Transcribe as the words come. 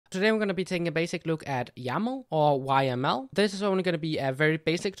Today I'm going to be taking a basic look at YAML or YML. This is only going to be a very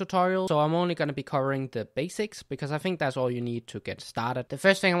basic tutorial, so I'm only going to be covering the basics because I think that's all you need to get started. The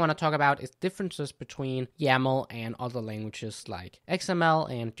first thing I want to talk about is differences between YAML and other languages like XML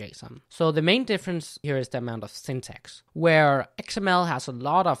and JSON. So the main difference here is the amount of syntax, where XML has a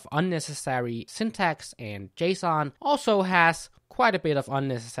lot of unnecessary syntax and JSON also has quite a bit of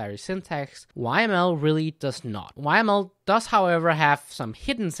unnecessary syntax. YML really does not. YML does, however, have some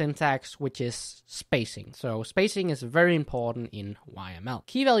hidden syntax, which is spacing. So spacing is very important in YML.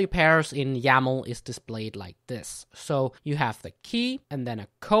 Key value pairs in YAML is displayed like this. So you have the key and then a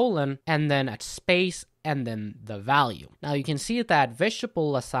colon and then a space and then the value. Now you can see that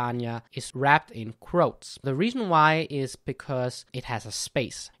vegetable lasagna is wrapped in quotes. The reason why is because it has a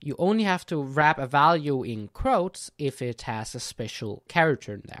space. You only have to wrap a value in quotes if it has a special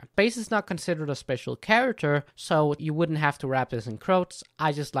character in there. Space is not considered a special character, so you wouldn't have to wrap this in quotes.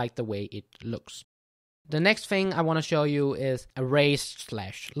 I just like the way it looks. The next thing I want to show you is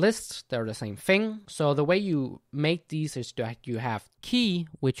arrays/lists. They're the same thing. So the way you make these is that you have key,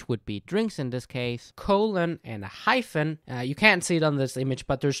 which would be drinks in this case, colon, and a hyphen. You can't see it on this image,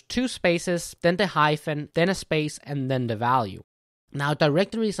 but there's two spaces, then the hyphen, then a space, and then the value. Now,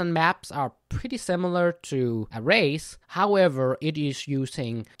 directories and maps are pretty similar to arrays. However, it is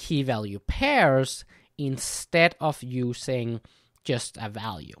using key value pairs instead of using just a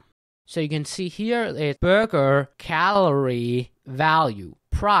value. So you can see here it's burger, calorie, value,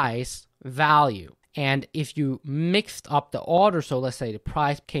 price, value. And if you mixed up the order, so let's say the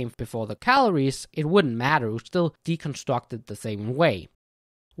price came before the calories, it wouldn't matter. It would still deconstruct it the same way.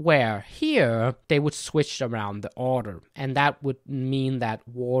 Where here, they would switch around the order. And that would mean that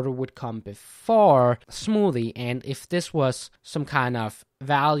water would come before smoothie. And if this was some kind of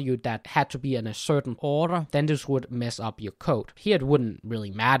value that had to be in a certain order, then this would mess up your code. Here it wouldn't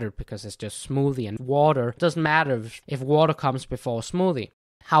really matter because it's just smoothie and water. It doesn't matter if water comes before smoothie.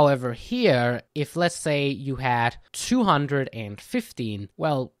 However, here, if let's say you had 215,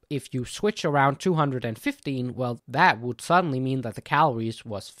 well, if you switch around 215, well, that would suddenly mean that the calories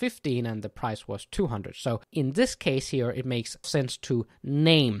was 15 and the price was 200. So in this case here, it makes sense to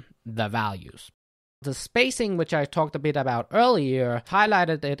name the values. The spacing, which I talked a bit about earlier,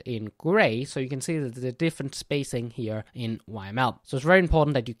 highlighted it in gray, so you can see that the different spacing here in YML. So it's very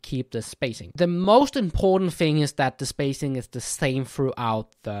important that you keep the spacing. The most important thing is that the spacing is the same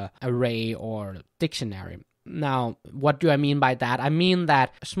throughout the array or dictionary. Now, what do I mean by that? I mean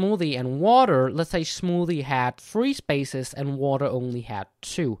that smoothie and water, let's say smoothie had 3 spaces and water only had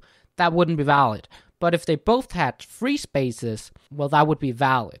 2. That wouldn't be valid. But if they both had 3 spaces, well, that would be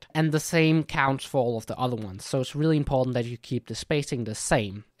valid. And the same counts for all of the other ones. So it's really important that you keep the spacing the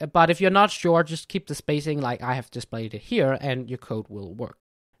same. But if you're not sure, just keep the spacing like I have displayed it here and your code will work.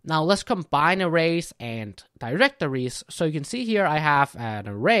 Now let's combine arrays and directories. So you can see here I have an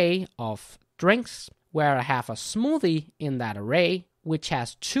array of drinks where I have a smoothie in that array, which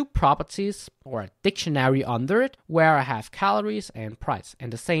has 2 properties or a dictionary under it, where I have calories and price.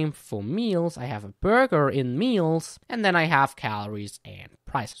 And the same for meals. I have a burger in meals, and then I have calories and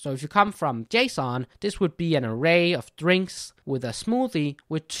price. So if you come from JSON, this would be an array of drinks with a smoothie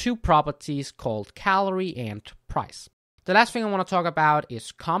with 2 properties called calorie and price. The last thing I want to talk about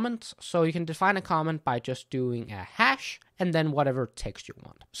is comments. So you can define a comment by just doing a hash and then whatever text you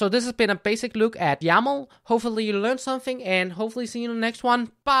want. So this has been a basic look at YAML. Hopefully you learned something and hopefully see you in the next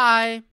one. Bye!